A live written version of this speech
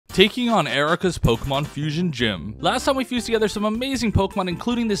taking on Erica's Pokemon Fusion Gym. Last time we fused together some amazing Pokemon,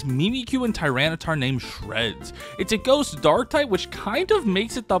 including this Mimikyu and Tyranitar named Shreds. It's a Ghost Dark type, which kind of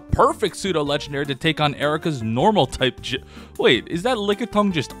makes it the perfect pseudo-legendary to take on Erica's normal type Wait, is that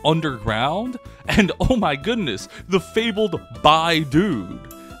Lickitung just underground? And oh my goodness, the fabled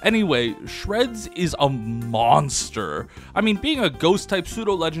Dude. Anyway, Shreds is a monster. I mean, being a ghost-type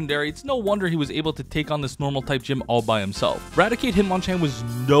pseudo-legendary, it's no wonder he was able to take on this normal-type gym all by himself. Raticate Hitmonchan was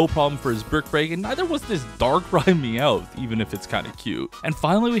no problem for his Brick Break, and neither was this Darkrai Meowth, even if it's kinda cute. And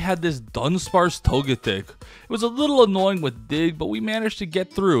finally, we had this Dunsparce Togetic. It was a little annoying with Dig, but we managed to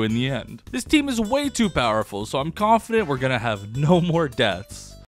get through in the end. This team is way too powerful, so I'm confident we're gonna have no more deaths.